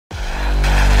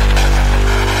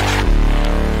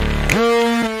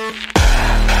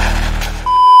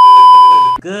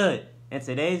In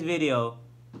today's video,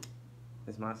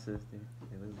 it's my sister.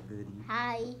 It was goody.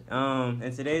 Hi.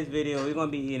 In today's video, we're gonna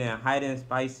be eating hot and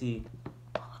spicy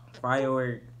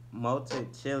firework malted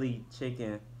chili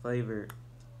chicken flavored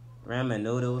ramen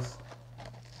noodles.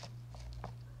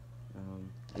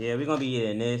 Yeah, we're gonna be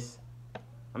eating this.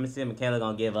 I'm gonna see if Michaela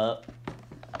gonna give up.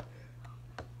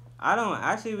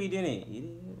 We didn't eat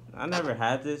it. I never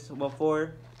had this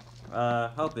before.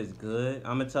 Hope it's good.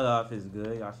 I'm gonna tell y'all if it's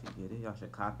good. Y'all should get it. Y'all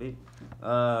should cop it.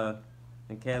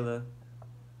 Michaela,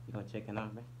 you gonna check it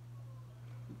out, man?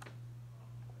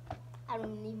 I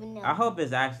don't even know. I hope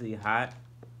it's actually hot.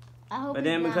 I hope But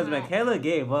then it's because not hot. Michaela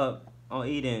gave up on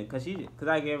eating, cause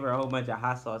I gave her a whole bunch of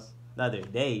hot sauce the other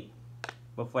day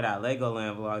before that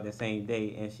Legoland vlog the same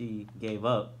day, and she gave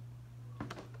up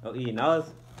on eating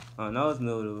those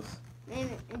noodles. And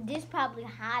this probably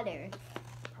hotter.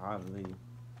 Probably.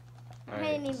 I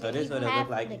ain't even So this eaten what it half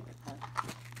look of like.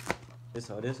 This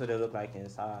what it look like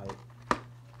inside.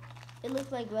 It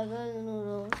looks like regular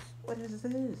noodles. What is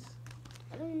this?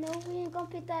 I don't know. We ain't gonna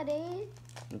put that in.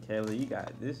 Michaela, you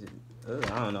got this. I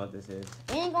don't know what this is.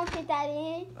 We ain't gonna put that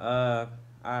in.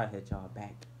 I'll hit y'all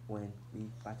back when we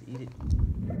about to eat it.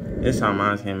 This how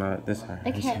mine came out. This how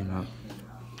this came out.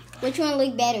 Which one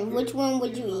look better? Which one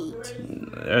would you eat?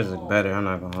 Theirs look better, I'm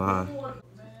not gonna lie.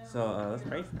 So let's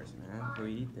pray first, man, before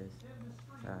we eat this.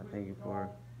 Thank you for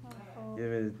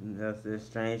giving us this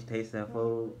strange tasting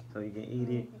food so you can eat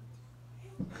it.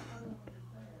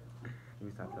 Let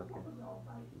me stop talking.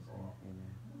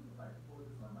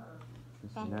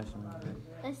 Amen.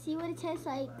 Let's see what it tastes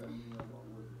like.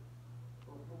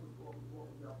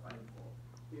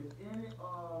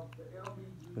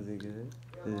 Was it good?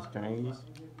 Is it strange?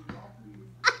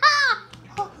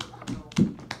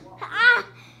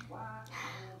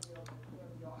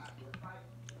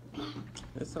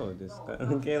 It's so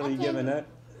disgusting. Kayla, you giving up?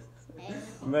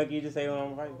 Monkey, you just say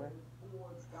on right, bro.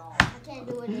 I can't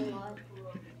do it anymore.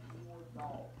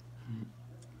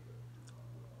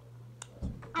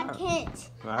 I can't.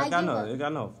 It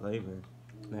got no flavor.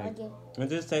 Like, it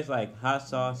just tastes like hot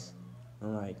sauce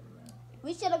and like.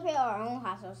 We should have put our own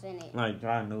hot sauce in it. Like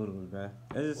dry noodles, bro.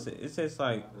 It tastes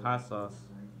like hot sauce.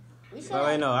 Oh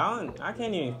wait, no, I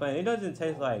can't even explain. It doesn't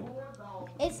taste like.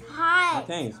 It's hot. I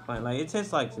can't explain. Like it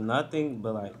tastes like nothing,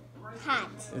 but like. Hot.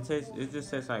 It just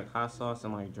tastes like hot sauce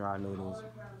and like dry noodles.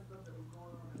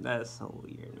 That's so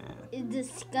weird, man.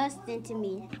 It's disgusting to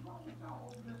me.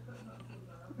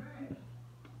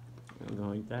 You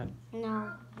gonna eat that?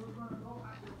 No.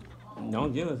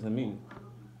 Don't give it to me.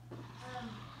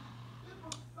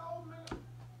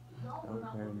 Don't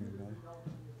hurt me, bro.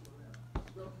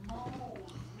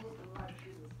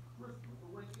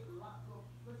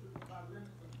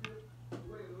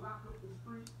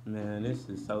 Man, this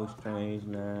is so strange,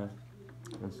 man.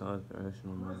 I'm so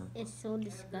inspirational, man. It's so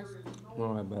disgusting.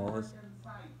 Alright, guys.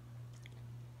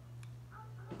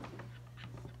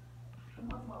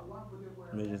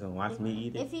 You just gonna watch me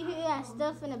eat it? If you hear that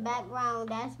stuff in the background,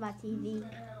 that's my TV.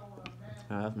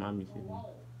 That's my TV.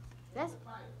 That's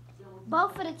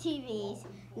both of the TVs.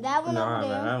 That one over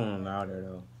there. That one louder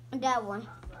though. That one.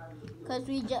 Cause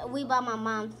we bought my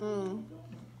mom's room.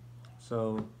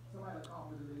 So,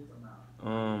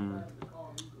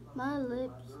 my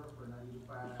lips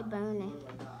are burning,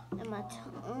 and my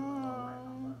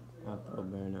tongue. my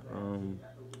throat burning.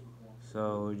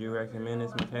 So would you recommend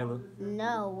this, Michaela?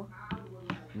 No.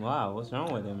 Wow, what's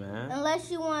wrong with it, man?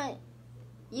 Unless you want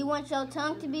your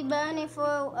tongue to be burning for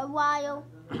a while.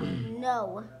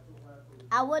 No.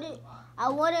 I wouldn't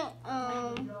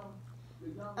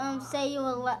say you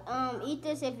would eat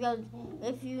this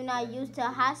if you're not used to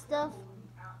hot stuff.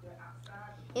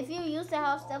 If you're used to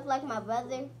hot stuff like my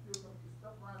brother,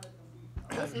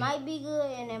 this might be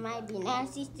good and it might be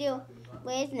nasty still,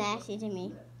 but it's nasty to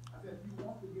me.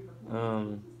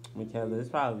 Michaela, it's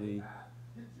probably.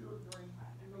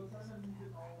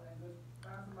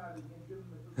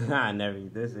 I never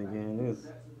eat this again.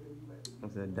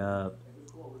 It's a dub.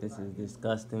 This is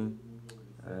disgusting.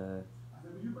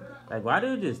 Like, why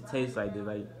do it just taste like this?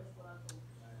 Like,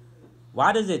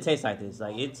 why does it taste like this?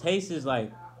 Like, it tastes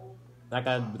like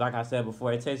I said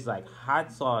before, it tastes like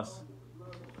hot sauce,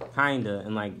 kinda,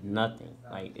 and like nothing.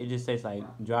 Like, it just tastes like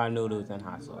dry noodles and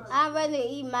hot sauce. I'd rather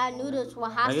eat my noodles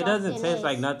with hot sauce. Like, it doesn't taste this.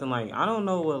 like nothing. Like, I don't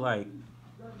know what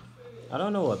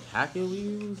packet we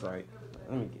use. Like,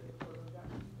 let me get it.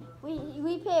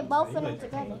 We put both of them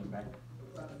together.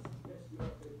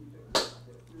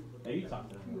 Hey, you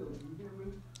talking?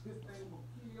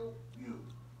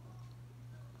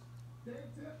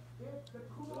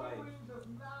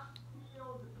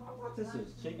 This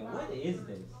is chicken. What is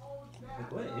this?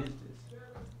 Like, what is this?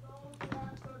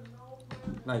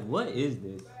 Like, what is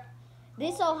this?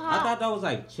 This so I hot. thought that was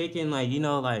like chicken, like, you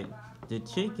know, like the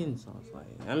chicken sauce. Like,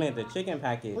 I mean, the chicken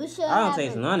packet. We should I don't have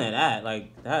taste it. none of that.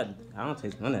 Like, that, I don't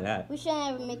taste none of that. We should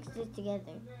have mixed it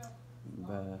together.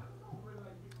 But,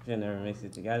 should never mix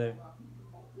it together.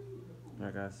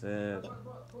 Like I said.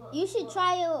 You should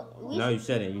try it. No, you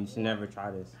shouldn't. You should never try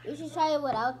this. You should try it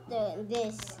without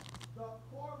this.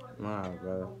 Nah,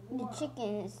 bro. The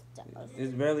chicken stuff.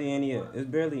 It's barely any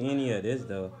of this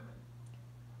though.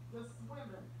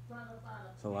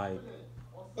 So like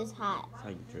It's hot. it's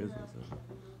like drizzly.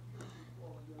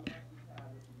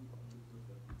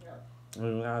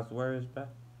 Any last words, bro?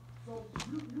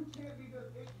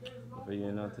 For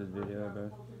you know this video,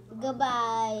 bro.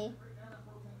 Goodbye.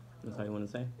 That's all you want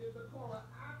to say?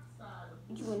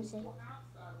 What you want to say?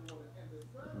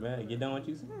 Bro, get done what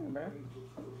you saying, bro.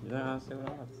 You know how to say what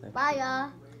I'm about to say. Bye, y'all.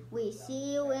 We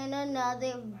see you in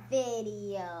another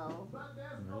video.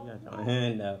 You got your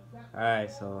hand up.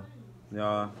 Alright, so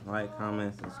y'all like,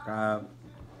 comment, subscribe.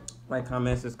 Like,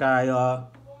 comment, subscribe, y'all.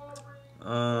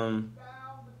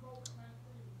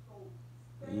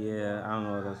 Yeah, I don't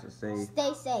know what else to say.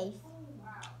 Stay safe.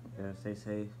 Yeah, stay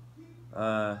safe.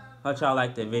 Hope y'all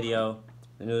like the video.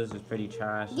 The news is pretty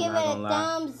trash. Give I'm not it a gonna lie.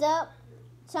 thumbs up.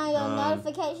 Turn your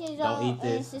notifications Don't on eat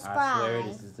and this. subscribe. I swear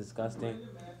this is disgusting.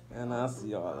 And I'll see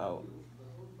y'all out.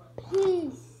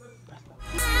 Peace.